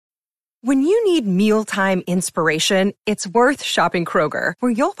When you need mealtime inspiration, it's worth shopping Kroger,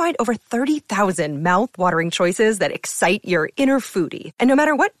 where you'll find over 30,000 mouth-watering choices that excite your inner foodie. And no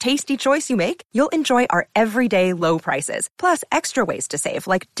matter what tasty choice you make, you'll enjoy our everyday low prices, plus extra ways to save,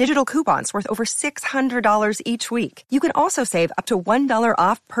 like digital coupons worth over $600 each week. You can also save up to $1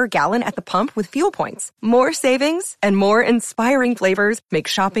 off per gallon at the pump with fuel points. More savings and more inspiring flavors make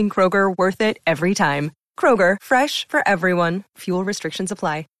shopping Kroger worth it every time. Kroger, fresh for everyone. Fuel restrictions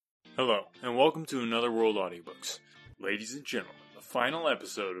apply. Hello, and welcome to Another World Audiobooks. Ladies and gentlemen, the final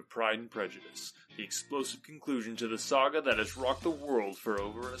episode of Pride and Prejudice, the explosive conclusion to the saga that has rocked the world for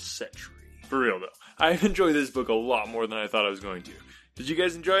over a century. For real though, I've enjoyed this book a lot more than I thought I was going to. Did you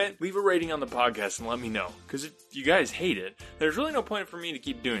guys enjoy it? Leave a rating on the podcast and let me know, because if you guys hate it, there's really no point for me to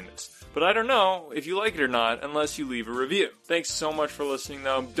keep doing this. But I don't know if you like it or not unless you leave a review. Thanks so much for listening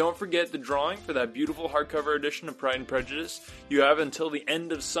though. Don't forget the drawing for that beautiful hardcover edition of Pride and Prejudice. You have until the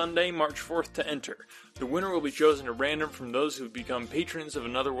end of Sunday, March 4th to enter. The winner will be chosen at random from those who have become patrons of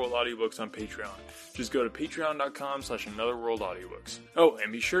Another World Audiobooks on Patreon. Just go to patreon.com/AnotherWorldAudiobooks. Oh,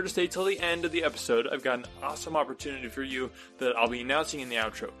 and be sure to stay till the end of the episode. I've got an awesome opportunity for you that I'll be announcing in the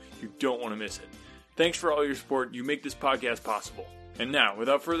outro. You don't want to miss it. Thanks for all your support. You make this podcast possible. And now,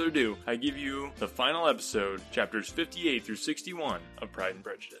 without further ado, I give you the final episode, chapters 58 through 61 of Pride and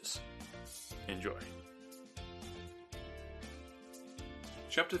Prejudice. Enjoy.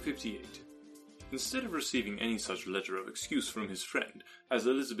 Chapter 58. Instead of receiving any such letter of excuse from his friend, as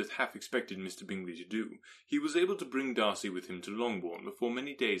Elizabeth half expected Mr. Bingley to do, he was able to bring Darcy with him to Longbourn before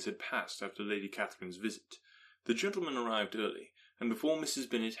many days had passed after Lady Catherine's visit. The gentleman arrived early, and before Mrs.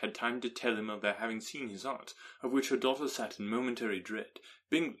 Bennet had time to tell him of their having seen his aunt, of which her daughter sat in momentary dread,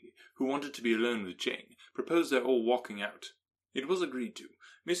 Bingley, who wanted to be alone with Jane, proposed their all walking out. It was agreed to.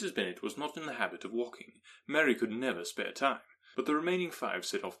 Mrs. Bennet was not in the habit of walking. Mary could never spare time, but the remaining five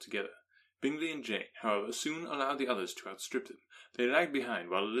set off together. Bingley and Jane, however, soon allowed the others to outstrip them. They lagged behind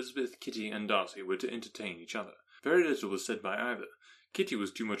while Elizabeth, Kitty, and Darcy were to entertain each other. Very little was said by either. Kitty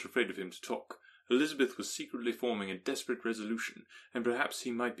was too much afraid of him to talk. Elizabeth was secretly forming a desperate resolution, and perhaps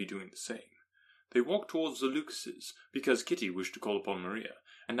he might be doing the same. They walked towards the Lucases, because Kitty wished to call upon Maria,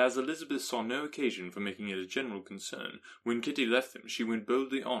 and as Elizabeth saw no occasion for making it a general concern, when Kitty left them she went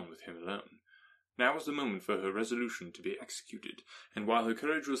boldly on with him alone. Now was the moment for her resolution to be executed, and while her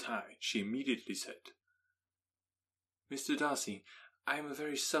courage was high, she immediately said, "Mr. Darcy, I am a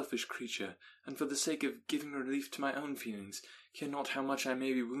very selfish creature, and for the sake of giving relief to my own feelings, care not how much I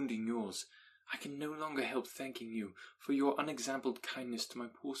may be wounding yours. I can no longer help thanking you for your unexampled kindness to my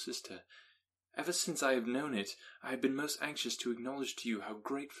poor sister. Ever since I have known it, I have been most anxious to acknowledge to you how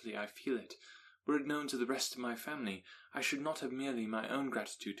gratefully I feel it. Were it known to the rest of my family, I should not have merely my own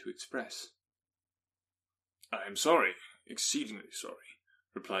gratitude to express." "I am sorry, exceedingly sorry,"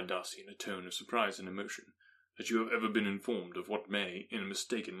 replied Darcy in a tone of surprise and emotion, "that you have ever been informed of what may, in a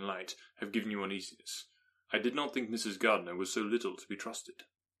mistaken light, have given you uneasiness. I did not think Mrs. Gardiner was so little to be trusted."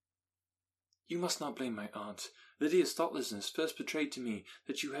 "You must not blame my aunt. Lydia's thoughtlessness first betrayed to me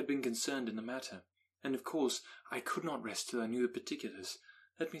that you had been concerned in the matter, and of course I could not rest till I knew the particulars.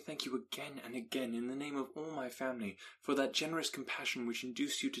 Let me thank you again and again in the name of all my family for that generous compassion which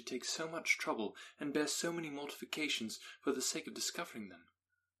induced you to take so much trouble and bear so many mortifications for the sake of discovering them."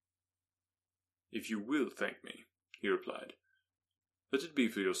 "If you will thank me," he replied, "let it be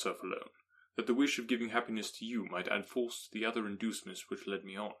for yourself alone. That the wish of giving happiness to you might add force to the other inducements which led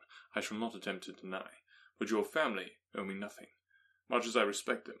me on, I shall not attempt to deny. But your family owe me nothing. Much as I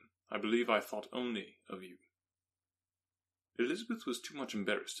respect them, I believe I thought only of you." Elizabeth was too much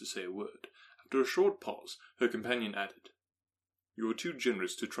embarrassed to say a word. After a short pause, her companion added, "You are too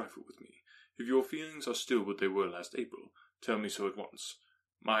generous to trifle with me. If your feelings are still what they were last April, tell me so at once.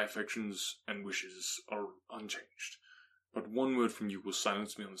 My affections and wishes are unchanged, but one word from you will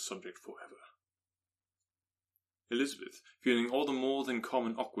silence me on the subject forever." Elizabeth, feeling all the more than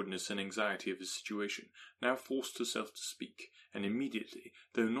common awkwardness and anxiety of his situation, now forced herself to speak, and immediately,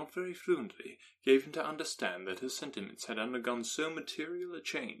 though not very fluently, gave him to understand that her sentiments had undergone so material a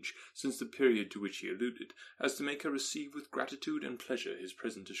change since the period to which he alluded, as to make her receive with gratitude and pleasure his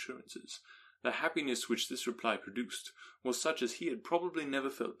present assurances. The happiness which this reply produced was such as he had probably never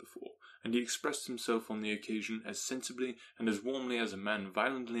felt before, and he expressed himself on the occasion as sensibly and as warmly as a man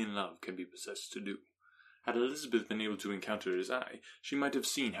violently in love can be possessed to do. Had Elizabeth been able to encounter his eye, she might have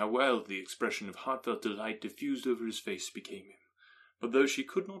seen how well the expression of heartfelt delight diffused over his face became him. But though she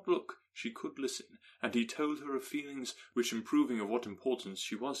could not look, she could listen, and he told her of feelings which, in proving of what importance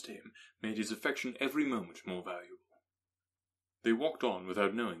she was to him, made his affection every moment more valuable. They walked on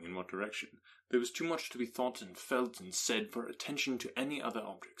without knowing in what direction. There was too much to be thought and felt and said for attention to any other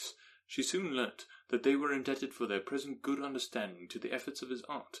objects. She soon learnt that they were indebted for their present good understanding to the efforts of his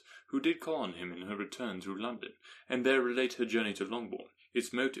aunt, who did call on him in her return through London, and there relate her journey to Longbourn,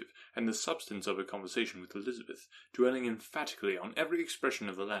 its motive, and the substance of her conversation with Elizabeth, dwelling emphatically on every expression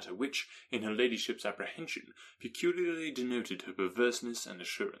of the latter which, in her ladyship's apprehension, peculiarly denoted her perverseness and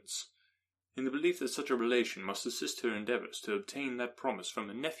assurance. In the belief that such a relation must assist her endeavours to obtain that promise from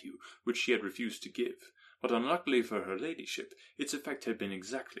a nephew which she had refused to give, but unluckily for her ladyship, its effect had been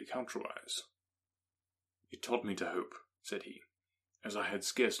exactly contrariwise. "It taught me to hope," said he, "as I had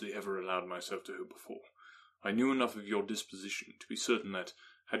scarcely ever allowed myself to hope before. I knew enough of your disposition to be certain that,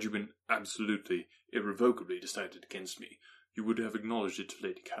 had you been absolutely, irrevocably decided against me, you would have acknowledged it to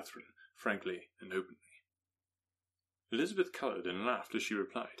Lady Catherine, frankly and openly." Elizabeth coloured and laughed as she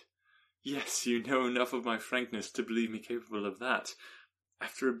replied, "Yes, you know enough of my frankness to believe me capable of that.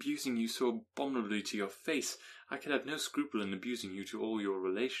 After abusing you so abominably to your face, I could have no scruple in abusing you to all your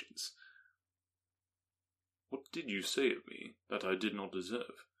relations." "What did you say of me that I did not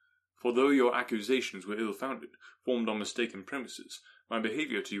deserve? For though your accusations were ill-founded, formed on mistaken premises, my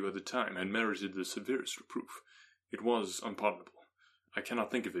behaviour to you at the time had merited the severest reproof. It was unpardonable. I cannot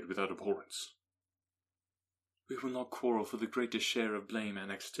think of it without abhorrence." "We will not quarrel for the greatest share of blame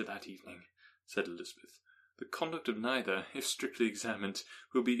annexed to that evening," said Elizabeth. "The conduct of neither, if strictly examined,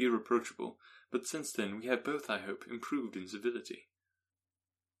 will be irreproachable, but since then we have both, I hope, improved in civility."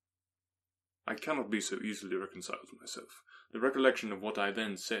 "I cannot be so easily reconciled to myself. The recollection of what I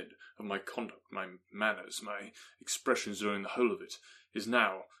then said, of my conduct, my manners, my expressions during the whole of it, is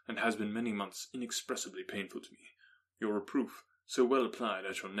now, and has been many months, inexpressibly painful to me. Your reproof, so well applied,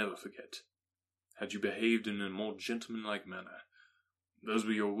 I shall never forget. Had you behaved in a more gentlemanlike manner, those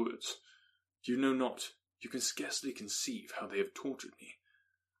were your words. You know not, you can scarcely conceive how they have tortured me,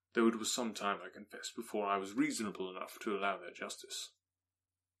 though it was some time, I confess, before I was reasonable enough to allow their justice."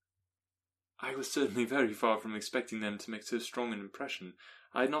 "I was certainly very far from expecting them to make so strong an impression.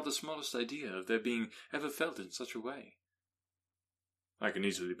 I had not the smallest idea of their being ever felt in such a way." "I can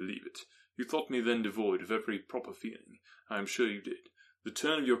easily believe it. You thought me then devoid of every proper feeling. I am sure you did. The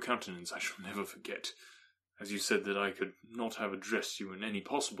turn of your countenance I shall never forget, as you said that I could not have addressed you in any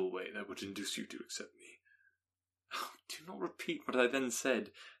possible way that would induce you to accept me." "Oh, do not repeat what I then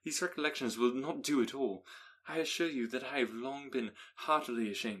said. These recollections will not do at all. I assure you that I have long been heartily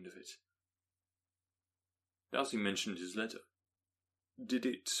ashamed of it." Darcy mentioned his letter. "Did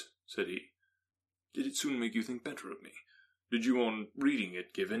it," said he, "did it soon make you think better of me? Did you, on reading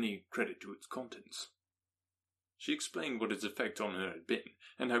it, give any credit to its contents?" She explained what its effect on her had been,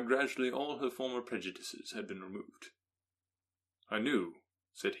 and how gradually all her former prejudices had been removed. "I knew,"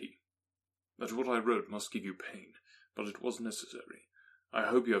 said he, "that what I wrote must give you pain, but it was necessary. I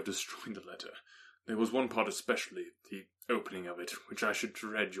hope you have destroyed the letter. There was one part especially, the opening of it, which I should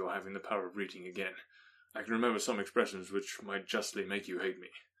dread your having the power of reading again. I can remember some expressions which might justly make you hate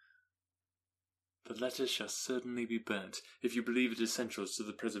me." "The letter shall certainly be burnt, if you believe it essential to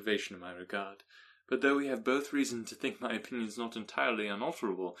the preservation of my regard. But though we have both reason to think my opinions not entirely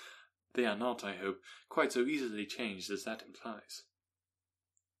unalterable, they are not, I hope, quite so easily changed as that implies."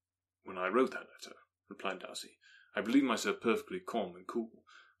 "When I wrote that letter," replied Darcy, "I believed myself perfectly calm and cool,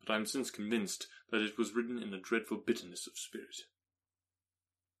 but I am since convinced that it was written in a dreadful bitterness of spirit."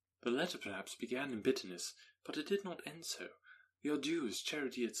 "The letter perhaps began in bitterness, but it did not end so. Your due is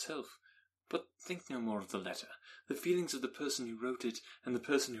charity itself. But think no more of the letter. The feelings of the person who wrote it and the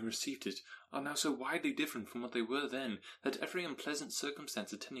person who received it are now so widely different from what they were then, that every unpleasant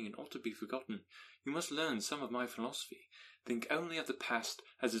circumstance attending it ought to be forgotten. You must learn some of my philosophy. Think only of the past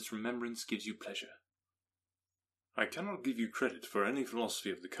as its remembrance gives you pleasure." "I cannot give you credit for any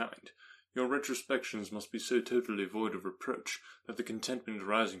philosophy of the kind. Your retrospections must be so totally void of reproach that the contentment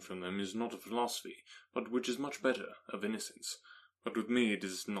arising from them is not of philosophy, but, which is much better, of innocence. But with me it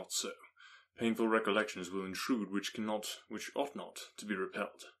is not so. Painful recollections will intrude which ought not, to be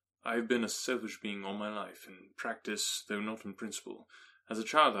repelled. I have been a selfish being all my life, in practice, though not in principle. As a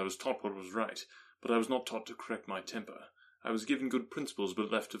child I was taught what was right, but I was not taught to correct my temper. I was given good principles,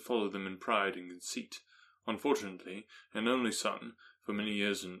 but left to follow them in pride and conceit. Unfortunately, an only son, for many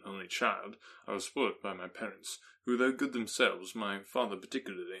years an only child, I was spoilt by my parents, who, though good themselves, my father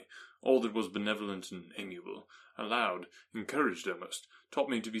particularly, all that was benevolent and amiable, allowed, encouraged almost, taught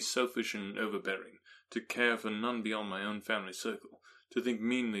me to be selfish and overbearing, to care for none beyond my own family circle, to think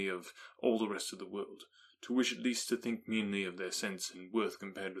meanly of all the rest of the world, to wish at least to think meanly of their sense and worth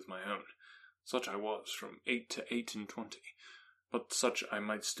compared with my own. Such I was from 8 to 28, but such I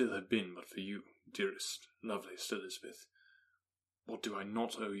might still have been but for you, dearest, loveliest Elizabeth. What do I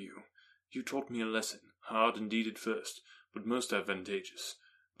not owe you? You taught me a lesson, hard indeed at first, but most advantageous.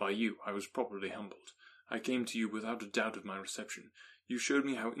 By you I was properly humbled. I came to you without a doubt of my reception. You showed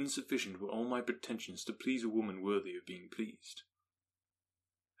me how insufficient were all my pretensions to please a woman worthy of being pleased.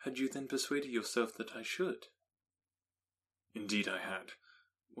 Had you then persuaded yourself that I should? Indeed I had.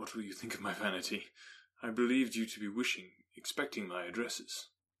 What will you think of my vanity? I believed you to be expecting my addresses.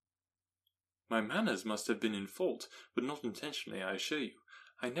 My manners must have been in fault, but not intentionally, I assure you.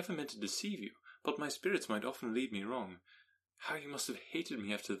 I never meant to deceive you, but my spirits might often lead me wrong. How you must have hated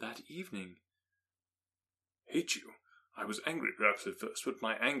me after that evening! Hate you? I was angry perhaps at first, but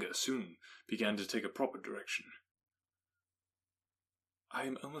my anger soon began to take a proper direction. I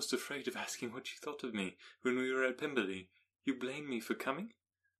am almost afraid of asking what you thought of me when we were at Pemberley. You blame me for coming?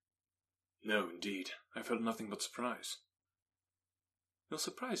 No, indeed. I felt nothing but surprise. Your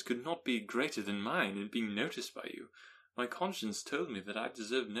surprise could not be greater than mine in being noticed by you. My conscience told me that I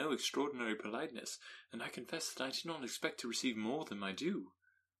deserved no extraordinary politeness, and I confess that I did not expect to receive more than my due.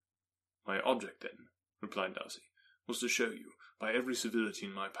 My object, then, replied Darcy, was to show you, by every civility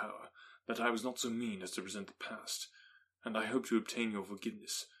in my power, that I was not so mean as to resent the past, and I hope to obtain your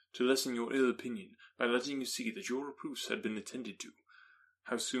forgiveness, to lessen your ill opinion by letting you see that your reproofs had been attended to.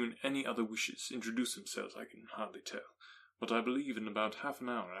 How soon any other wishes introduced themselves I can hardly tell, but I believe in about half an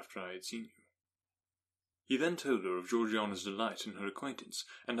hour after I had seen you. He then told her of Georgiana's delight in her acquaintance,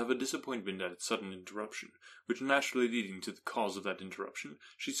 and of her disappointment at its sudden interruption, which naturally leading to the cause of that interruption,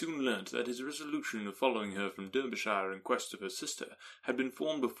 she soon learnt that his resolution of following her from Derbyshire in quest of her sister had been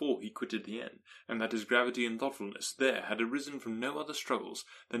formed before he quitted the inn, and that his gravity and thoughtfulness there had arisen from no other struggles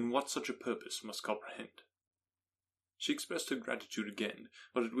than what such a purpose must comprehend. She expressed her gratitude again,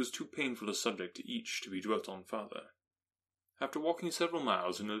 but it was too painful a subject to each to be dwelt on farther. After walking several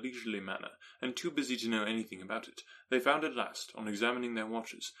miles in a leisurely manner, and too busy to know anything about it, they found at last, on examining their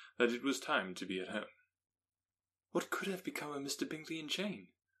watches, that it was time to be at home. What could have become of Mr. Bingley and Jane?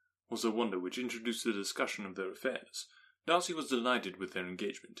 Was a wonder which introduced the discussion of their affairs. Darcy was delighted with their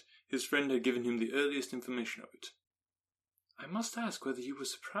engagement. His friend had given him the earliest information of it. I must ask whether you were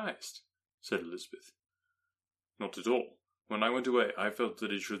surprised, said Elizabeth. Not at all. When I went away, I felt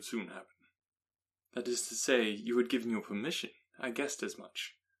that it should soon happen. That is to say, you had given your permission. I guessed as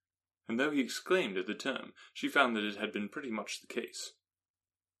much. And though he exclaimed at the term, she found that it had been pretty much the case.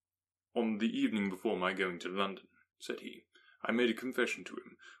 On the evening before my going to London, said he, I made a confession to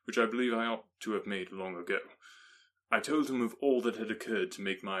him, which I believe I ought to have made long ago. I told him of all that had occurred to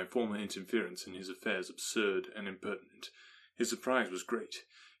make my former interference in his affairs absurd and impertinent. His surprise was great.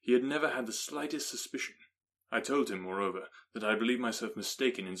 He had never had the slightest suspicion. I told him, moreover, that I believed myself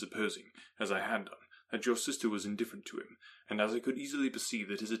mistaken in supposing, as I had done, that your sister was indifferent to him, and as I could easily perceive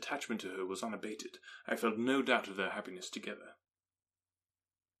that his attachment to her was unabated, I felt no doubt of their happiness together.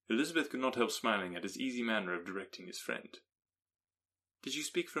 Elizabeth could not help smiling at his easy manner of directing his friend. Did you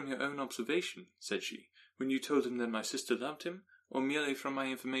speak from your own observation, said she, when you told him that my sister loved him, or merely from my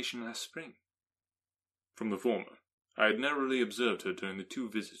information last spring? From the former. I had narrowly observed her during the 2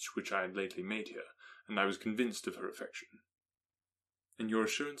 visits which I had lately made here, and I was convinced of her affection. And your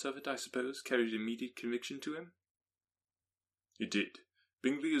assurance of it, I suppose, carried immediate conviction to him? It did.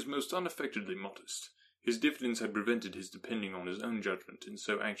 Bingley is most unaffectedly modest. His diffidence had prevented his depending on his own judgment in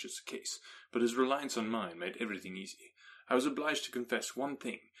so anxious a case, but his reliance on mine made everything easy. I was obliged to confess one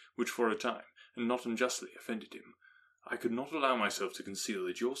thing, which for a time, and not unjustly, offended him. I could not allow myself to conceal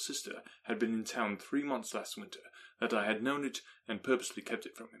that your sister had been in town 3 months last winter, that I had known it and purposely kept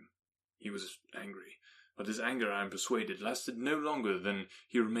it from him. He was angry, but his anger, I am persuaded, lasted no longer than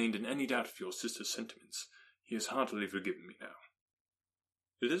he remained in any doubt of your sister's sentiments. He has heartily forgiven me now.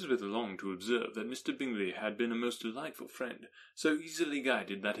 Elizabeth longed to observe that Mr. Bingley had been a most delightful friend, so easily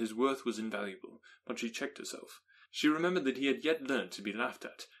guided that his worth was invaluable, but she checked herself. She remembered that he had yet learnt to be laughed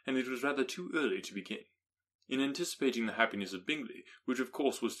at, and it was rather too early to begin. In anticipating the happiness of Bingley, which of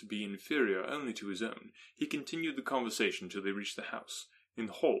course was to be inferior only to his own, he continued the conversation till they reached the house. In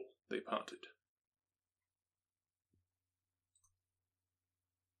the hall they parted.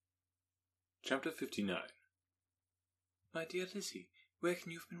 Chapter 59. My dear Lizzie, where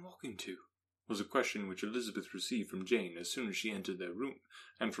can you have been walking to? Was a question which Elizabeth received from Jane as soon as she entered their room,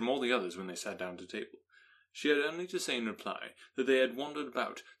 and from all the others when they sat down to table. She had only to say in reply that they had wandered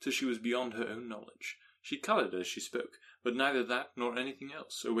about till she was beyond her own knowledge. She coloured as she spoke, but neither that nor anything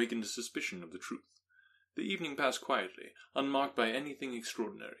else awakened a suspicion of the truth. The evening passed quietly, unmarked by anything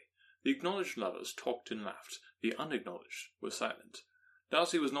extraordinary. The acknowledged lovers talked and laughed, the unacknowledged were silent.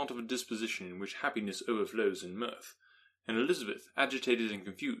 Darcy was not of a disposition in which happiness overflows in mirth, and Elizabeth, agitated and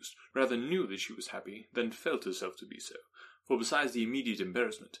confused, rather knew that she was happy than felt herself to be so, for besides the immediate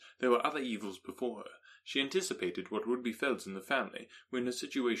embarrassment, there were other evils before her, She anticipated what would be felt in the family when her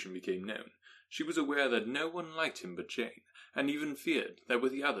situation became known. She was aware that no one liked him but Jane, and even feared that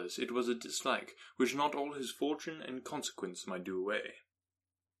with the others it was a dislike which not all his fortune and consequence might do away.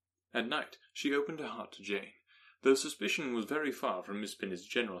 At night she opened her heart to Jane. Though suspicion was very far from Miss Bennet's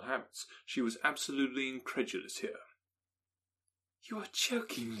general habits, she was absolutely incredulous here. "You are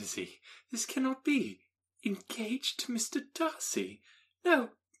joking, Lizzie. This cannot be. Engaged to Mr. Darcy?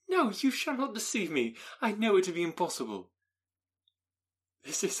 No, no, you shall not deceive me. I know it to be impossible."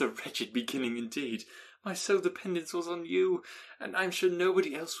 "This is a wretched beginning indeed. My sole dependence was on you, and I am sure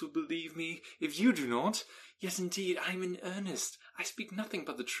nobody else will believe me if you do not. Yet indeed I am in earnest. I speak nothing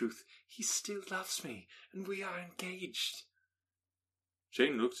but the truth. He still loves me, and we are engaged."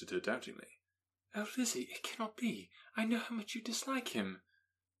 Jane looked at her doubtingly. "Oh, Lizzie, it cannot be. I know how much you dislike him."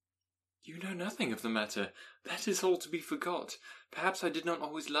 "You know nothing of the matter. That is all to be forgot. Perhaps I did not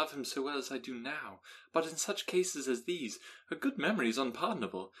always love him so well as I do now, but in such cases as these, a good memory is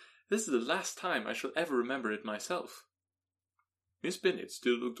unpardonable. This is the last time I shall ever remember it myself." Miss Bennet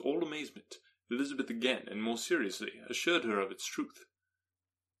still looked all amazement. Elizabeth again, and more seriously, assured her of its truth.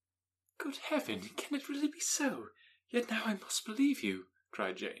 "Good heaven, can it really be so? Yet now I must believe you,"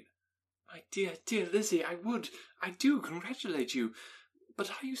 cried Jane. "My dear, dear Lizzie, I do congratulate you.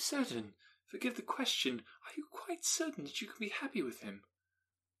 But are you certain? Forgive the question. Are you quite certain that you can be happy with him?"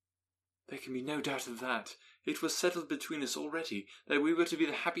 "There can be no doubt of that. It was settled between us already that we were to be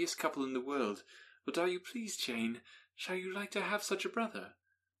the happiest couple in the world. But are you pleased, Jane? Shall you like to have such a brother?"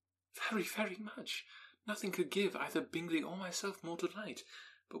 "Very, very much. Nothing could give either Bingley or myself more delight.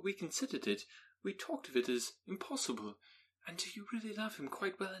 But we considered it. We talked of it as impossible. And do you really love him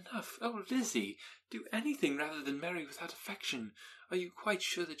quite well enough? Oh, Lizzie, do anything rather than marry without affection. Are you quite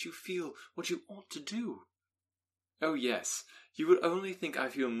sure that you feel what you ought to do?" "Oh, yes. You will only think I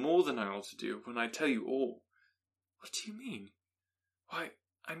feel more than I ought to do when I tell you all." "What do you mean?" "Why,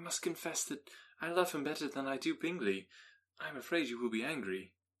 I must confess that I love him better than I do Bingley. I am afraid you will be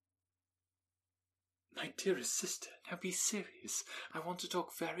angry." "My dearest sister, now be serious. I want to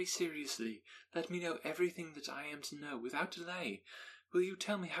talk very seriously. Let me know everything that I am to know without delay. Will you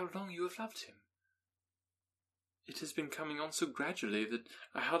tell me how long you have loved him?" "It has been coming on so gradually that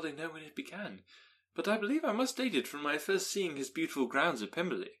I hardly know when it began, but I believe I must date it from my first seeing his beautiful grounds at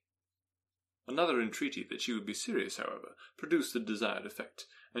Pemberley." Another entreaty that she would be serious, however, produced the desired effect,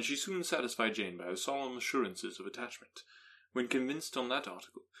 and she soon satisfied Jane by her solemn assurances of attachment. When convinced on that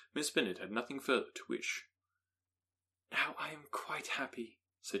article, Miss Bennet had nothing further to wish. "Now I am quite happy,"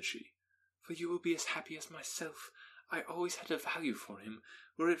 said she, "for you will be as happy as myself. I always had a value for him.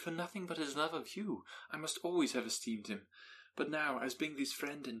 Were it for nothing but his love of you, I must always have esteemed him. But now, as Bingley's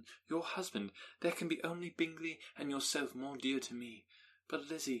friend and your husband, there can be only Bingley and yourself more dear to me. But,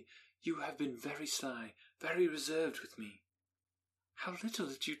 Lizzie, you have been very sly, very reserved with me. How little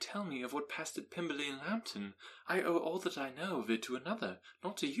did you tell me of what passed at Pemberley and Lambton! I owe all that I know of it to another,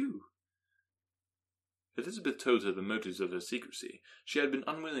 not to you." Elizabeth told her the motives of her secrecy. She had been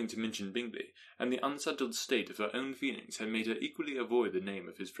unwilling to mention Bingley, and the unsettled state of her own feelings had made her equally avoid the name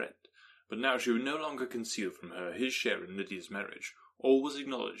of his friend. But now she would no longer conceal from her his share in Lydia's marriage. All was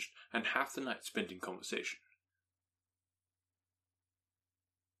acknowledged, and half the night spent in conversation.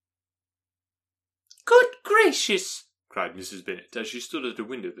 "Good gracious!" cried Mrs. Bennet, as she stood at a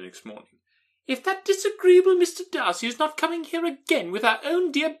window the next morning. "If that disagreeable Mr. Darcy is not coming here again with our own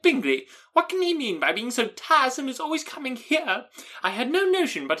dear Bingley, what can he mean by being so tiresome as always coming here? I had no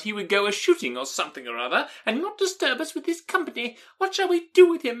notion but he would go a-shooting or something or other, and not disturb us with his company. What shall we do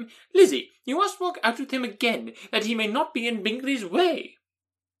with him? Lizzie, you must walk out with him again, that he may not be in Bingley's way."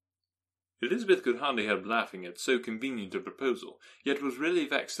 Elizabeth could hardly help laughing at so convenient a proposal, yet was really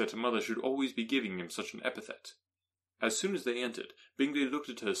vexed that her mother should always be giving him such an epithet. As soon as they entered, Bingley looked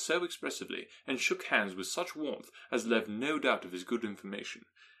at her so expressively, and shook hands with such warmth as left no doubt of his good information,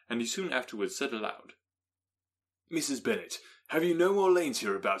 and he soon afterwards said aloud, "Mrs. Bennet, have you no more lanes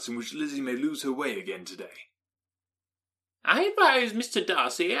hereabouts in which Lizzie may lose her way again today?" "I advise Mr.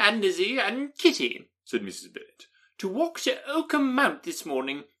 Darcy and Lizzie and Kitty," said Mrs. Bennet, "to walk to Oakham Mount this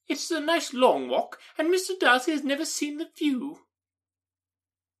morning. It's a nice long walk, and Mr. Darcy has never seen the view."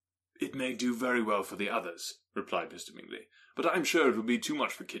 "It may do very well for the others," replied Mr. Bingley, "but I am sure it will be too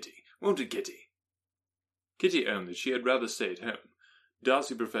much for Kitty. Won't it, Kitty?" Kitty owned that she had rather stay at home.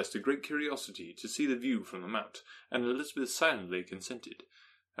 Darcy professed a great curiosity to see the view from the mount, and Elizabeth silently consented.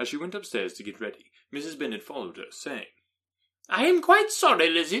 As she went upstairs to get ready, Mrs. Bennet followed her, saying, I am quite sorry,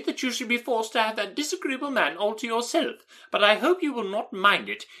 Lizzie, that you should be forced to have that disagreeable man all to yourself, but I hope you will not mind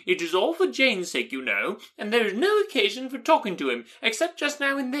it. It is all for Jane's sake, you know, and there is no occasion for talking to him, except just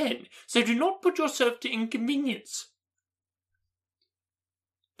now and then, so do not put yourself to inconvenience.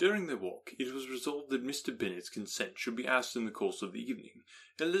 During their walk, it was resolved that Mr. Bennet's consent should be asked in the course of the evening.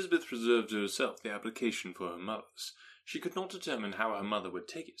 Elizabeth reserved to herself the application for her mother's. She could not determine how her mother would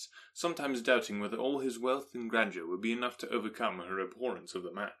take it, sometimes doubting whether all his wealth and grandeur would be enough to overcome her abhorrence of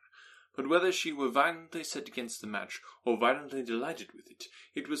the man. But whether she were violently set against the match, or violently delighted with it,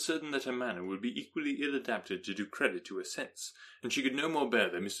 it was certain that her manner would be equally ill adapted to do credit to her sense, and she could no more bear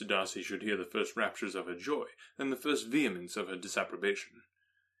that Mr. Darcy should hear the first raptures of her joy than the first vehemence of her disapprobation.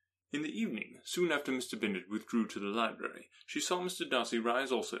 In the evening, soon after Mr. Bennet withdrew to the library, she saw Mr. Darcy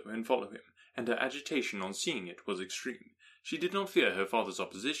rise also and follow him, and her agitation on seeing it was extreme. She did not fear her father's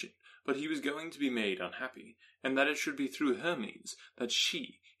opposition, but he was going to be made unhappy, and that it should be through her means that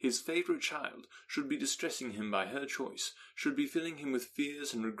she, his favourite child, should be distressing him by her choice, should be filling him with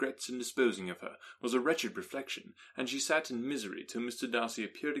fears and regrets in disposing of her, was a wretched reflection, and she sat in misery till Mr. Darcy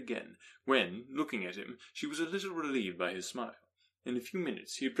appeared again, when, looking at him, she was a little relieved by his smile. In a few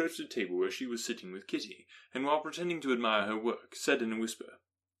minutes he approached the table where she was sitting with Kitty, and while pretending to admire her work, said in a whisper,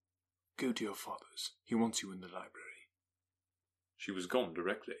 "Go to your father's. He wants you in the library." She was gone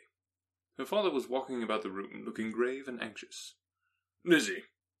directly. Her father was walking about the room, looking grave and anxious. "Lizzie,"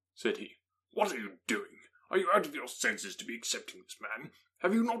 said he, "what are you doing? Are you out of your senses to be accepting this man?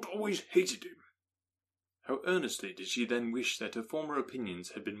 Have you not always hated him?" How earnestly did she then wish that her former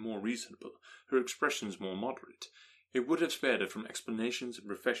opinions had been more reasonable, her expressions more moderate. It would have spared her from explanations and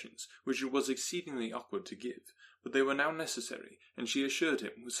professions which it was exceedingly awkward to give, but they were now necessary, and she assured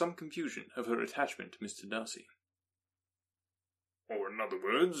him, with some confusion, of her attachment to Mr. Darcy. "Or, in other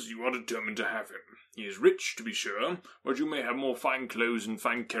words, you are determined to have him. He is rich, to be sure, but you may have more fine clothes and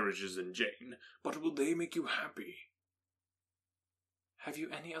fine carriages than Jane, but will they make you happy?" "Have you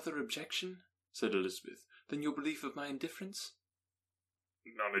any other objection," said Elizabeth, "than your belief of my indifference?"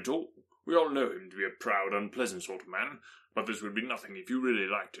 "None at all. We all know him to be a proud, unpleasant sort of man, but this would be nothing if you really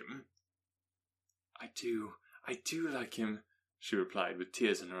liked him." I do like him," she replied with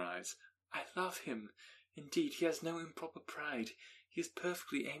tears in her eyes. "I love him. Indeed, he has no improper pride. He is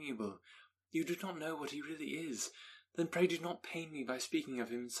perfectly amiable. You do not know what he really is. Then pray do not pain me by speaking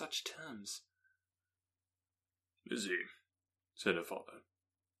of him in such terms." "Lizzie," said her father,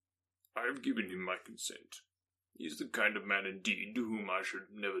 "I have given him my consent. He is the kind of man indeed to whom I should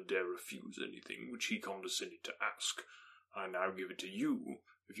never dare refuse anything which he condescended to ask. I now give it to you,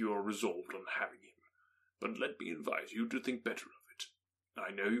 if you are resolved on having him. But let me advise you to think better of it. I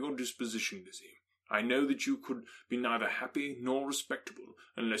know your disposition, Lizzie. I know that you could be neither happy nor respectable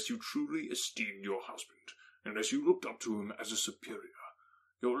unless you truly esteemed your husband, unless you looked up to him as a superior.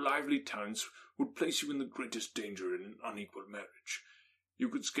 Your lively talents would place you in the greatest danger in an unequal marriage. You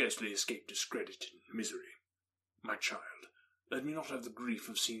could scarcely escape discredit and misery. My child, let me not have the grief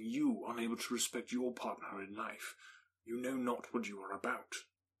of seeing you unable to respect your partner in life. You know not what you are about."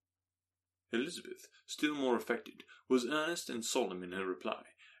 Elizabeth, still more affected, was earnest and solemn in her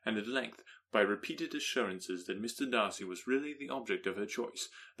reply, and at length, by repeated assurances that Mr. Darcy was really the object of her choice,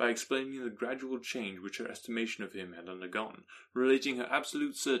 by explaining the gradual change which her estimation of him had undergone, relating her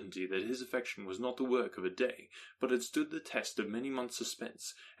absolute certainty that his affection was not the work of a day, but had stood the test of many months'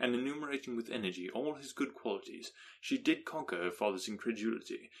 suspense, and enumerating with energy all his good qualities, she did conquer her father's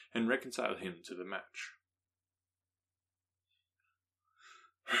incredulity, and reconcile him to the match.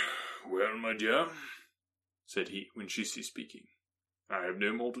 "Well, my dear," said he, when she ceased speaking, "I have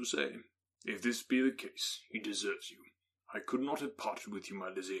no more to say. If this be the case, he deserts you. I could not have parted with you, my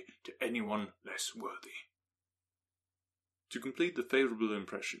Lizzie, to anyone less worthy." To complete the favourable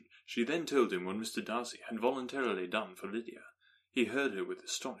impression, she then told him what Mr. Darcy had voluntarily done for Lydia. He heard her with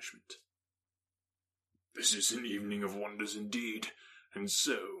astonishment. "This is an evening of wonders indeed. And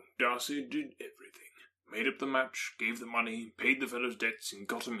so Darcy did everything. Made up the match, gave the money, paid the fellow's debts, and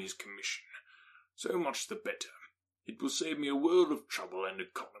got him his commission. So much the better. It will save me a world of trouble and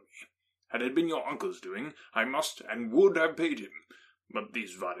economy. Had it been your uncle's doing, I must and would have paid him. But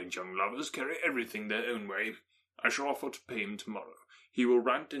these violent young lovers carry everything their own way. I shall offer to pay him tomorrow. He will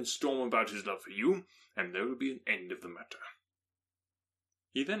rant and storm about his love for you, and there will be an end of the matter."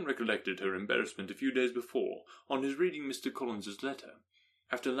 He then recollected her embarrassment a few days before, on his reading Mr. Collins's letter.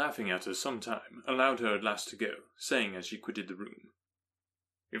 After laughing at her some time, allowed her at last to go, saying as she quitted the room,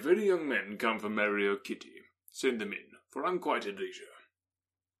 "If any young men come for Mary or Kitty, send them in, for I'm quite at leisure."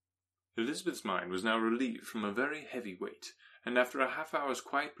 Elizabeth's mind was now relieved from a very heavy weight, and after a half-hour's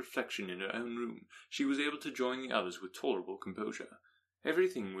quiet reflection in her own room, she was able to join the others with tolerable composure.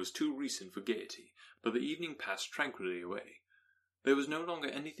 Everything was too recent for gaiety, but the evening passed tranquilly away. There was no longer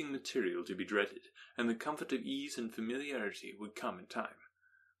anything material to be dreaded, and the comfort of ease and familiarity would come in time.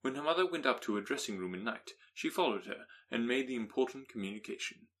 When her mother went up to her dressing-room at night, she followed her, and made the important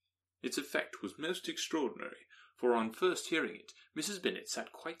communication. Its effect was most extraordinary, for on first hearing it, Mrs. Bennet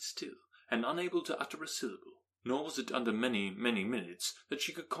sat quite still, and unable to utter a syllable, nor was it under many, many minutes that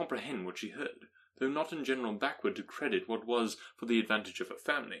she could comprehend what she heard, though not in general backward to credit what was for the advantage of her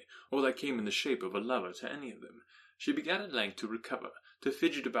family, or that came in the shape of a lover to any of them. She began at length to recover, to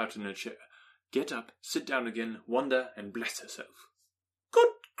fidget about in her chair, get up, sit down again, wonder, and bless herself. Good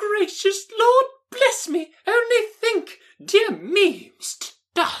gracious Lord, bless me! Only think! Dear me, Mr.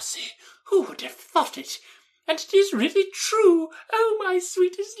 Darcy, who would have thought it? And it is really true. Oh, my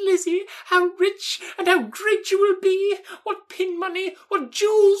sweetest Lizzie, how rich and how great you will be! What pin money, what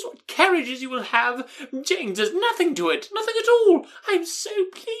jewels, what carriages you will have! Jane does nothing to it, nothing at all. I am so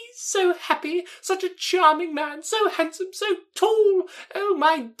pleased, so happy, such a charming man, so handsome, so tall. Oh,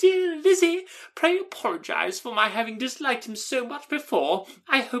 my dear Lizzie, pray apologize for my having disliked him so much before.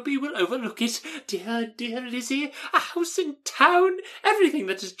 I hope he will overlook it. Dear, dear Lizzie, a house in town, everything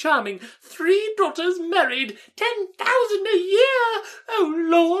that is charming, 3 daughters married, 10,000 a year! Oh,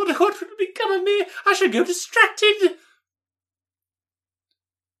 Lord, what will become of me? I shall go distracted.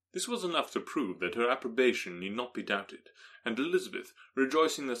 This was enough to prove that her approbation need not be doubted, and Elizabeth,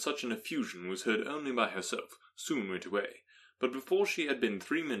 rejoicing that such an effusion was heard only by herself, soon went away. But before she had been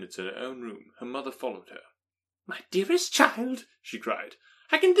 3 minutes in her own room, her mother followed her. My dearest child, she cried,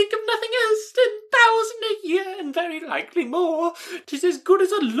 I can think of nothing else. 10,000 a year, and very likely more. 'Tis as good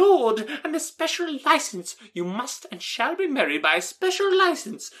as a lord, and a special licence. You must and shall be married by a special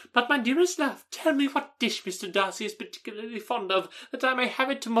licence. But, my dearest love, tell me what dish Mr. Darcy is particularly fond of, that I may have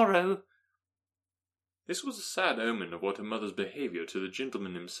it tomorrow. This was a sad omen of what her mother's behaviour to the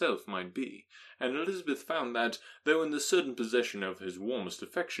gentleman himself might be, and Elizabeth found that, though in the certain possession of his warmest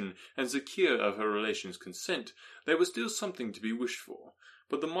affection, and secure of her relations' consent, there was still something to be wished for.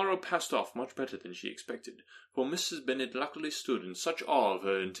 But the morrow passed off much better than she expected, for Mrs. Bennet luckily stood in such awe of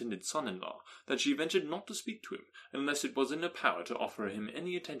her intended son-in-law, that she ventured not to speak to him, unless it was in her power to offer him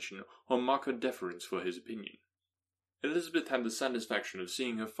any attention or mark her deference for his opinion. Elizabeth had the satisfaction of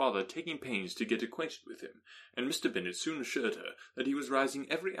seeing her father taking pains to get acquainted with him, and Mr. Bennet soon assured her that he was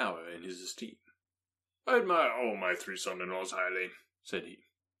rising every hour in his esteem. "I admire all my 3 son-in-laws highly," said he.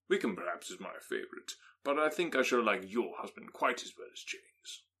 "Wickham perhaps is my favourite, but I think I shall like your husband quite as well as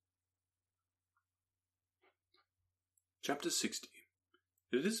James." Chapter 60.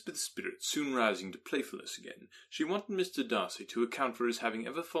 Elizabeth's spirits soon rising to playfulness again, she wanted Mr. Darcy to account for his having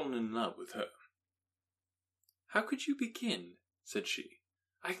ever fallen in love with her. "How could you begin?" said she.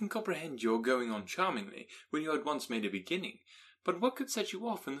 "I can comprehend your going on charmingly, when you had once made a beginning, but what could set you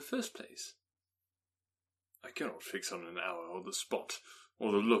off in the first place?" "I cannot fix on an hour, or the spot,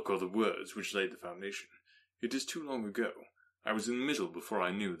 or the look, or the words which laid the foundation. It is too long ago. I was in the middle before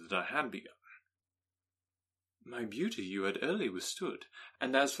I knew that I had begun." "My beauty you had early withstood,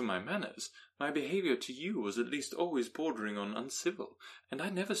 and as for my manners, my behaviour to you was at least always bordering on uncivil, and I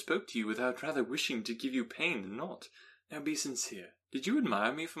never spoke to you without rather wishing to give you pain than not. Now be sincere. Did you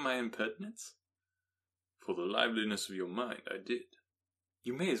admire me for my impertinence?" "For the liveliness of your mind, I did."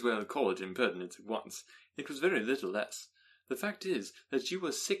 "You may as well call it impertinence at once. It was very little less. The fact is, that you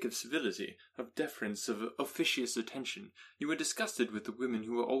were sick of civility, of deference, of officious attention. You were disgusted with the women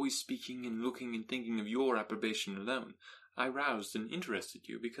who were always speaking and looking and thinking of your approbation alone. I roused and interested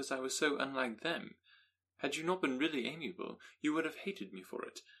you because I was so unlike them. Had you not been really amiable, you would have hated me for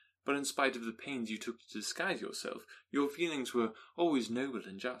it. But in spite of the pains you took to disguise yourself, your feelings were always noble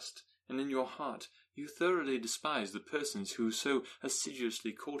and just, and in your heart you thoroughly despised the persons who so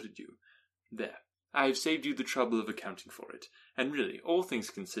assiduously courted you. There. I have saved you the trouble of accounting for it, and really, all things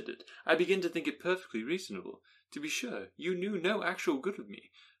considered, I begin to think it perfectly reasonable. To be sure, you knew no actual good of me,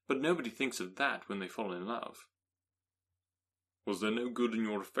 but nobody thinks of that when they fall in love." "Was there no good in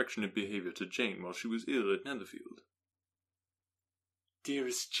your affectionate behaviour to Jane while she was ill at Netherfield?"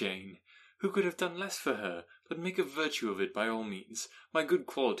 "Dearest Jane, who could have done less for her? But make a virtue of it by all means. My good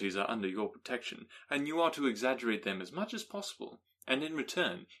qualities are under your protection, and you are to exaggerate them as much as possible. And in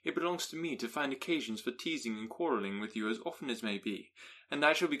return, it belongs to me to find occasions for teasing and quarrelling with you as often as may be, and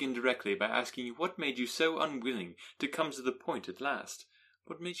I shall begin directly by asking you what made you so unwilling to come to the point at last?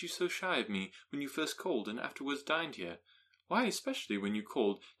 What made you so shy of me when you first called and afterwards dined here? Why, especially when you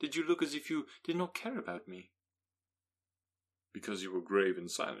called, did you look as if you did not care about me?" "Because you were grave and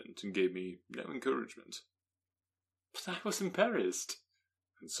silent, and gave me no encouragement." But I was embarrassed.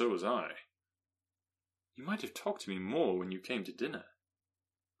 And so was I. You might have talked to me more when you came to dinner.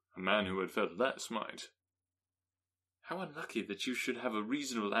 A man who had felt less might. How unlucky that you should have a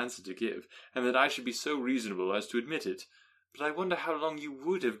reasonable answer to give, and that I should be so reasonable as to admit it. But I wonder how long you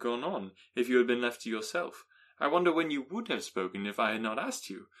would have gone on, if you had been left to yourself. I wonder when you would have spoken if I had not asked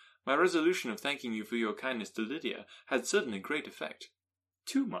you. My resolution of thanking you for your kindness to Lydia had certainly great effect.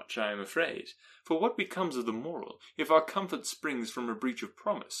 Too much, I am afraid. For what becomes of the moral, if our comfort springs from a breach of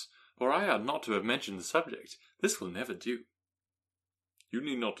promise? For I ought not to have mentioned the subject. This will never do. You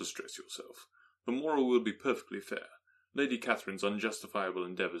need not distress yourself. The moral will be perfectly fair. Lady Catherine's unjustifiable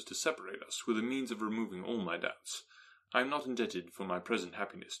endeavours to separate us were the means of removing all my doubts. I am not indebted for my present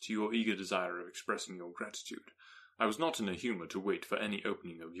happiness to your eager desire of expressing your gratitude. I was not in a humour to wait for any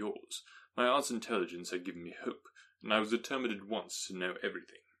opening of yours. My aunt's intelligence had given me hope, and I was determined at once to know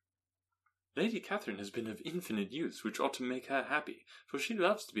everything. Lady Catherine has been of infinite use, which ought to make her happy, for she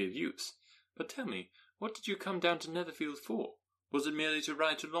loves to be of use. But tell me, what did you come down to Netherfield for? Was it merely to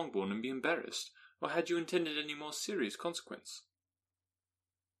ride to Longbourn and be embarrassed, or had you intended any more serious consequence?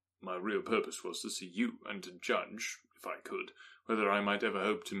 My real purpose was to see you, and to judge, if I could, whether I might ever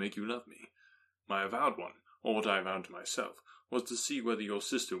hope to make you love me. My avowed one, or what I avowed to myself, was to see whether your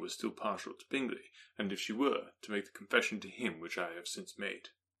sister was still partial to Bingley, and if she were, to make the confession to him which I have since made.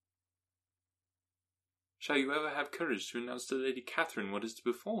 Shall you ever have courage to announce to Lady Catherine what is to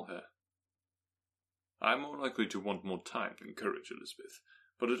befall her? I am more likely to want more time than courage, Elizabeth,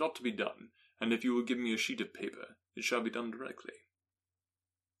 but it ought to be done, and if you will give me a sheet of paper, it shall be done directly.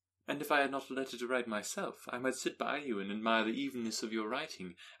 And if I had not a letter to write myself, I might sit by you and admire the evenness of your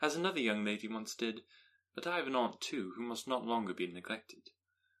writing, as another young lady once did. But I have an aunt, too, who must not longer be neglected.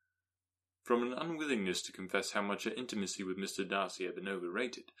 From an unwillingness to confess how much her intimacy with Mr. Darcy had been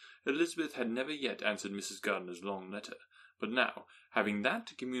overrated, Elizabeth had never yet answered Mrs. Gardiner's long letter, but now, having that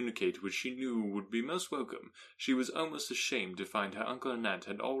to communicate which she knew would be most welcome, she was almost ashamed to find her uncle and aunt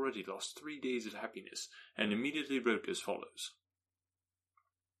had already lost 3 days of happiness, and immediately wrote as follows.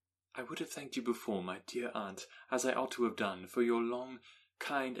 I would have thanked you before, my dear aunt, as I ought to have done, for your long,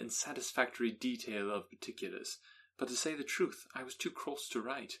 kind, and satisfactory detail of particulars, but to say the truth, I was too cross to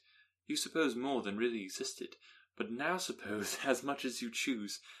write. You suppose more than really existed, but now suppose as much as you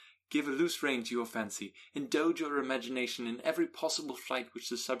choose. Give a loose rein to your fancy, indulge your imagination in every possible flight which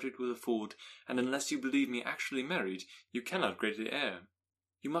the subject will afford, and unless you believe me actually married, you cannot greatly err.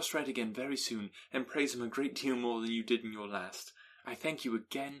 You must write again very soon, and praise him a great deal more than you did in your last. I thank you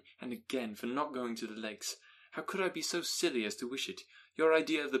again and again for not going to the lakes. How could I be so silly as to wish it? Your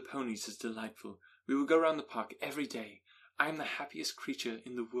idea of the ponies is delightful. We will go round the park every day. I am the happiest creature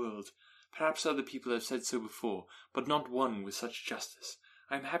in the world. Perhaps other people have said so before, but not one with such justice.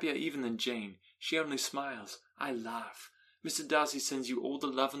 I am happier even than Jane. She only smiles. I laugh. Mr. Darcy sends you all the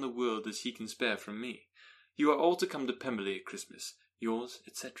love in the world that he can spare from me. You are all to come to Pemberley at Christmas. Yours,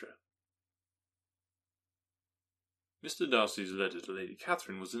 etc. Mr. Darcy's letter to Lady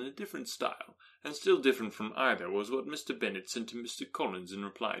Catherine was in a different style, and still different from either was what Mr. Bennet sent to Mr. Collins in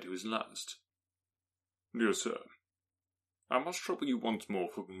reply to his last. Dear Sir, I must trouble you once more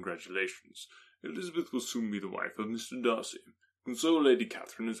for congratulations. Elizabeth will soon be the wife of Mr. Darcy. Console Lady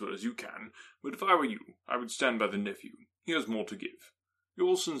Catherine as well as you can, but if I were you, I would stand by the nephew. He has more to give.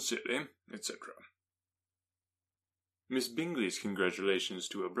 Yours sincerely, etc. Miss Bingley's congratulations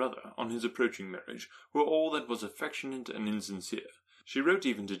to her brother on his approaching marriage were all that was affectionate and insincere. She wrote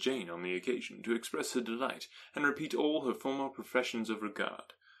even to Jane on the occasion to express her delight and repeat all her former professions of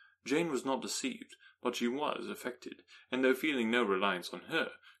regard. Jane was not deceived, but she was affected, and though feeling no reliance on her,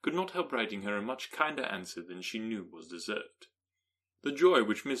 could not help writing her a much kinder answer than she knew was deserved. The joy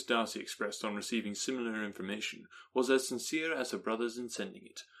which Miss Darcy expressed on receiving similar information was as sincere as her brother's in sending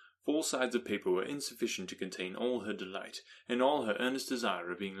it. 4 sides of paper were insufficient to contain all her delight, and all her earnest desire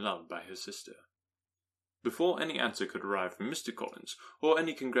of being loved by her sister. Before any answer could arrive from Mr. Collins, or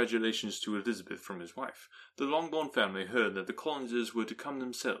any congratulations to Elizabeth from his wife, the Longbourn family heard that the Collinses were to come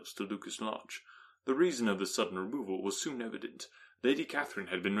themselves to Lucas Lodge. The reason of the sudden removal was soon evident. Lady Catherine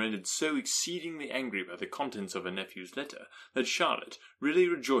had been rendered so exceedingly angry by the contents of her nephew's letter, that Charlotte, really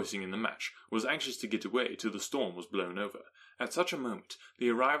rejoicing in the match, was anxious to get away till the storm was blown over. At such a moment,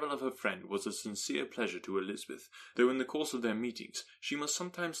 the arrival of her friend was a sincere pleasure to Elizabeth, though in the course of their meetings she must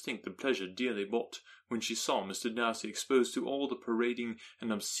sometimes think the pleasure dearly bought, when she saw Mr. Darcy exposed to all the parading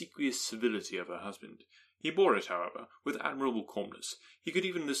and obsequious civility of her husband. He bore it, however, with admirable calmness. He could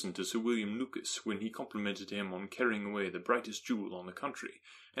even listen to Sir William Lucas when he complimented him on carrying away the brightest jewel on the country,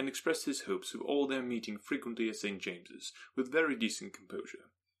 and expressed his hopes of all their meeting frequently at St. James's, with very decent composure.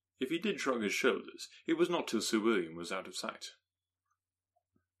 If he did shrug his shoulders, it was not till Sir William was out of sight.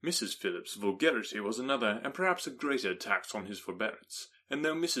 Mrs. Phillips' vulgarity was another, and perhaps a greater, tax on his forbearance, and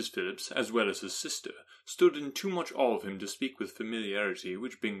though Mrs. Phillips, as well as his sister, stood in too much awe of him to speak with familiarity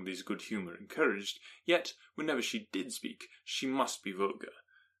which Bingley's good humour encouraged, yet, whenever she did speak, she must be vulgar.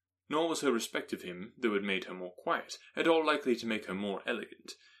 Nor was her respect of him, though it made her more quiet, at all likely to make her more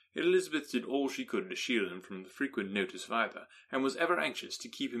elegant. Elizabeth did all she could to shield him from the frequent notice of either, and was ever anxious to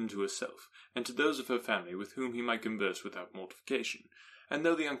keep him to herself, and to those of her family with whom he might converse without mortification. And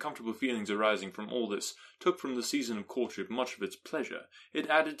though the uncomfortable feelings arising from all this took from the season of courtship much of its pleasure, it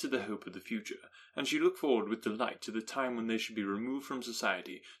added to the hope of the future, and she looked forward with delight to the time when they should be removed from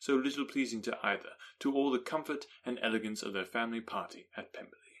society, so little pleasing to either, to all the comfort and elegance of their family party at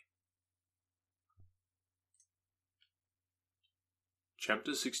Pemberley.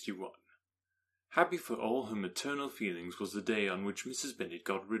 Chapter 61. Happy for all her maternal feelings was the day on which Mrs. Bennet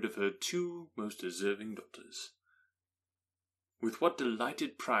got rid of her two most deserving daughters. With what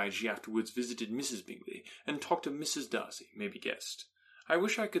delighted pride she afterwards visited Mrs. Bingley, and talked of Mrs. Darcy, may be guessed. I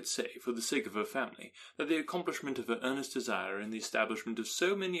wish I could say, for the sake of her family, that the accomplishment of her earnest desire and the establishment of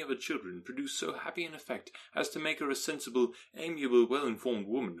so many of her children produced so happy an effect as to make her a sensible, amiable, well-informed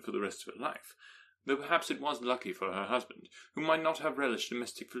woman for the rest of her life, though perhaps it was lucky for her husband, who might not have relished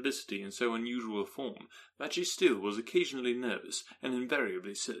domestic felicity in so unusual a form, that she still was occasionally nervous and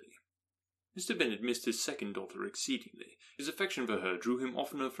invariably silly. Mr. Bennet missed his second daughter exceedingly. His affection for her drew him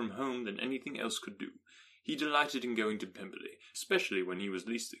oftener from home than anything else could do. He delighted in going to Pemberley, especially when he was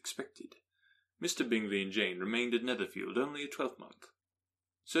least expected. Mr. Bingley and Jane remained at Netherfield only a twelvemonth.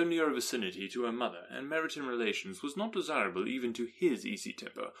 So near a vicinity to her mother and Meryton relations was not desirable even to his easy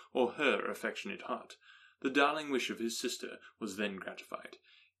temper or her affectionate heart. The darling wish of his sister was then gratified.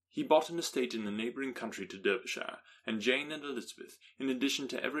 He bought an estate in the neighbouring country to Derbyshire, and Jane and Elizabeth, in addition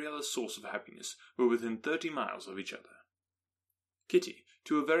to every other source of happiness, were within 30 miles of each other. Kitty,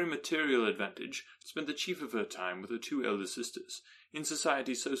 to a very material advantage, spent the chief of her time with her two elder sisters. In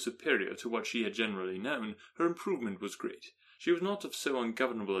society so superior to what she had generally known, her improvement was great. She was not of so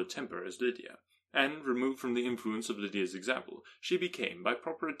ungovernable a temper as Lydia, and, removed from the influence of Lydia's example, she became, by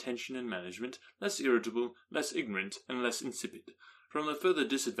proper attention and management, less irritable, less ignorant, and less insipid. From the further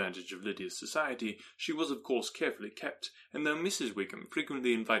disadvantage of Lydia's society, she was of course carefully kept, and though Mrs. Wickham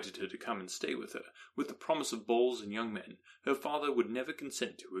frequently invited her to come and stay with her, with the promise of balls and young men, her father would never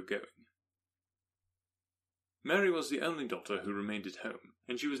consent to her going. Mary was the only daughter who remained at home,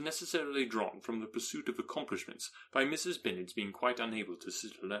 and she was necessarily drawn from the pursuit of accomplishments by Mrs. Bennet's being quite unable to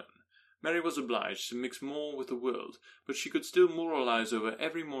sit alone. Mary was obliged to mix more with the world, but she could still moralize over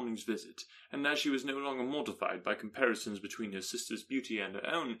every morning's visit, and as she was no longer mortified by comparisons between her sister's beauty and her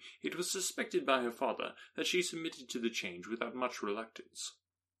own, it was suspected by her father that she submitted to the change without much reluctance.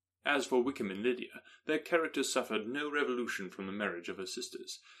 As for Wickham and Lydia, their characters suffered no revolution from the marriage of her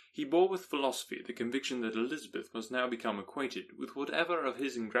sisters. He bore with philosophy the conviction that Elizabeth must now become acquainted with whatever of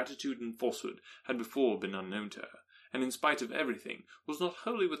his ingratitude and falsehood had before been unknown to her, and in spite of everything, was not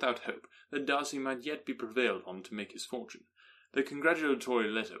wholly without hope that Darcy might yet be prevailed on to make his fortune. The congratulatory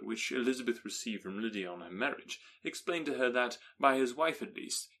letter which Elizabeth received from Lydia on her marriage explained to her that, by his wife at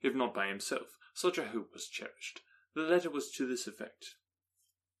least, if not by himself, such a hope was cherished. The letter was to this effect.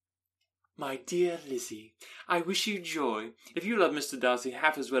 My dear Lizzie, I wish you joy. If you love Mr. Darcy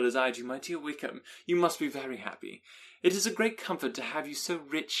half as well as I do, my dear Wickham, you must be very happy. It is a great comfort to have you so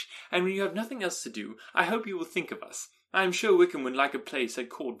rich, and when you have nothing else to do, I hope you will think of us. I am sure Wickham would like a place at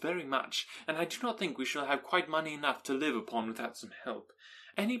court very much, and I do not think we shall have quite money enough to live upon without some help.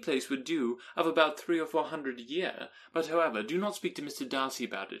 Any place would do, of about 300 or 400 a year, but however, do not speak to Mr. Darcy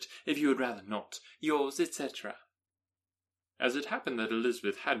about it, if you would rather not. Yours, etc. As it happened that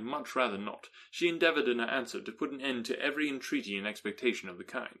Elizabeth had much rather not, she endeavoured in her answer to put an end to every entreaty and expectation of the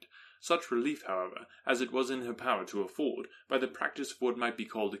kind. Such relief, however, as it was in her power to afford, by the practice of what might be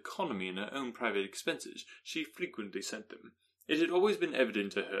called economy in her own private expenses, she frequently sent them. It had always been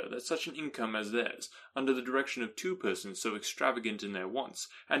evident to her that such an income as theirs, under the direction of two persons so extravagant in their wants,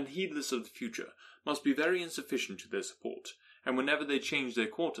 and heedless of the future, must be very insufficient to their support, and whenever they changed their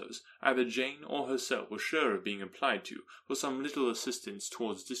quarters, either Jane or herself were sure of being applied to for some little assistance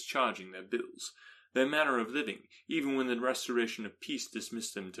towards discharging their bills. Their manner of living, even when the restoration of peace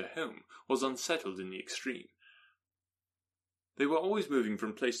dismissed them to home, was unsettled in the extreme. They were always moving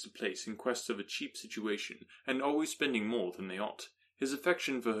from place to place in quest of a cheap situation, and always spending more than they ought. His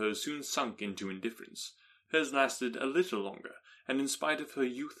affection for her soon sunk into indifference. Hers lasted a little longer, and in spite of her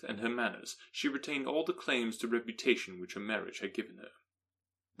youth and her manners, she retained all the claims to reputation which her marriage had given her.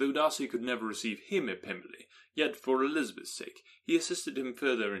 Though Darcy could never receive him at Pemberley, yet for Elizabeth's sake he assisted him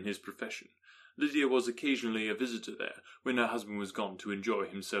further in his profession. Lydia was occasionally a visitor there, when her husband was gone to enjoy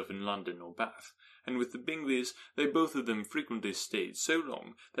himself in London or Bath, and with the Bingleys they both of them frequently stayed so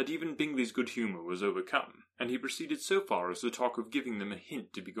long that even Bingley's good humour was overcome, and he proceeded so far as to talk of giving them a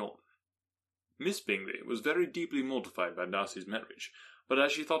hint to be gone. Miss Bingley was very deeply mortified by Darcy's marriage, but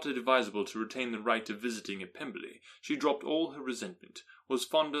as she thought it advisable to retain the right of visiting at Pemberley, she dropped all her resentment, was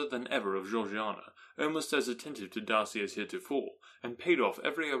fonder than ever of Georgiana, almost as attentive to Darcy as heretofore, and paid off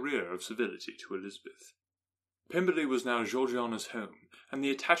every arrear of civility to Elizabeth. Pemberley was now Georgiana's home, and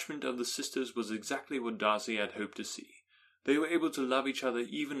the attachment of the sisters was exactly what Darcy had hoped to see. They were able to love each other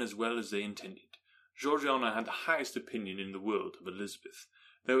even as well as they intended. Georgiana had the highest opinion in the world of Elizabeth,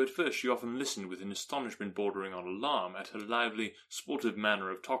 though at first she often listened with an astonishment bordering on alarm at her lively, sportive manner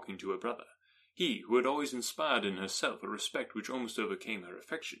of talking to her brother. He, who had always inspired in herself a respect which almost overcame her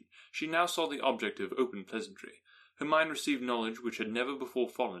affection, she now saw the object of open pleasantry. Her mind received knowledge which had never before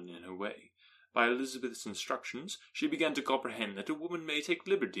fallen in her way. By Elizabeth's instructions, she began to comprehend that a woman may take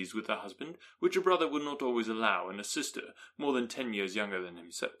liberties with her husband which a brother would not always allow in a sister more than 10 years younger than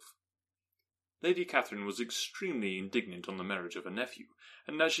himself. Lady Catherine was extremely indignant on the marriage of her nephew,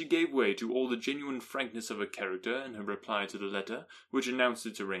 and as she gave way to all the genuine frankness of her character in her reply to the letter which announced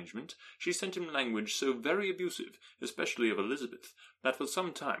its arrangement, she sent him language so very abusive, especially of Elizabeth, that for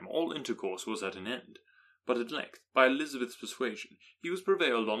some time all intercourse was at an end. But at length, by Elizabeth's persuasion, he was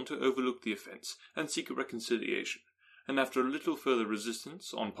prevailed on to overlook the offence and seek a reconciliation, and after a little further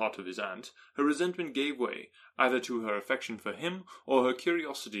resistance on part of his aunt, her resentment gave way, either to her affection for him or her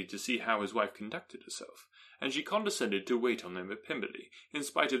curiosity to see how his wife conducted herself, and she condescended to wait on them at Pemberley, in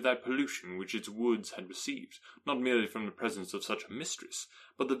spite of that pollution which its woods had received, not merely from the presence of such a mistress,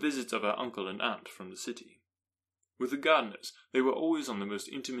 but the visits of her uncle and aunt from the city. With the Gardiners they were always on the most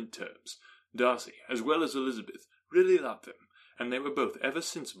intimate terms. Darcy, as well as Elizabeth, really loved them, and they were both ever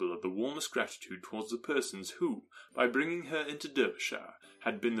sensible of the warmest gratitude towards the persons who, by bringing her into Derbyshire,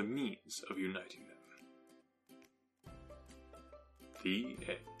 had been the means of uniting them. The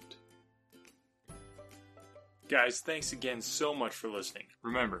end. Guys, thanks again so much for listening.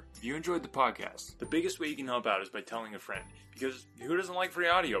 Remember, if you enjoyed the podcast, the biggest way you can help out is by telling a friend, because who doesn't like free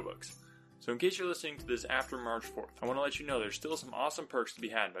audiobooks? So in case you're listening to this after March 4th, I want to let you know there's still some awesome perks to be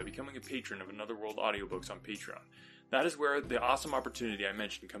had by becoming a patron of Another World Audiobooks on Patreon. That is where the awesome opportunity I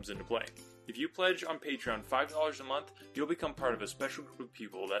mentioned comes into play. If you pledge on Patreon $5 a month, you'll become part of a special group of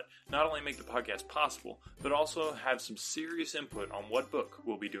people that not only make the podcast possible, but also have some serious input on what book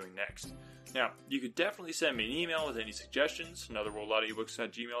we'll be doing next. Now, you could definitely send me an email with any suggestions,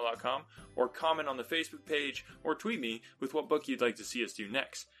 anotherworldaudiobooks@gmail.com, or comment on the Facebook page, or tweet me with what book you'd like to see us do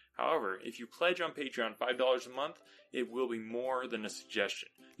next. However, if you pledge on Patreon $5 a month, it will be more than a suggestion.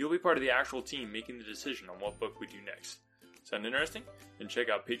 You'll be part of the actual team making the decision on what book we do next. Sound interesting? Then check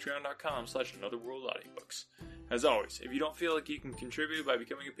out patreon.com/anotherworldaudiobooks. As always, if you don't feel like you can contribute by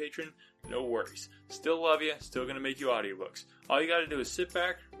becoming a patron, no worries. Still love you, still gonna make you audiobooks. All you gotta do is sit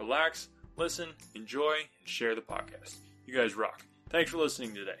back, relax, listen, enjoy, and share the podcast. You guys rock. Thanks for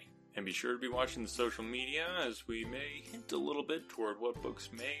listening today. And be sure to be watching the social media as we may hint a little bit toward what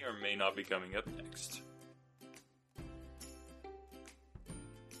books may or may not be coming up next.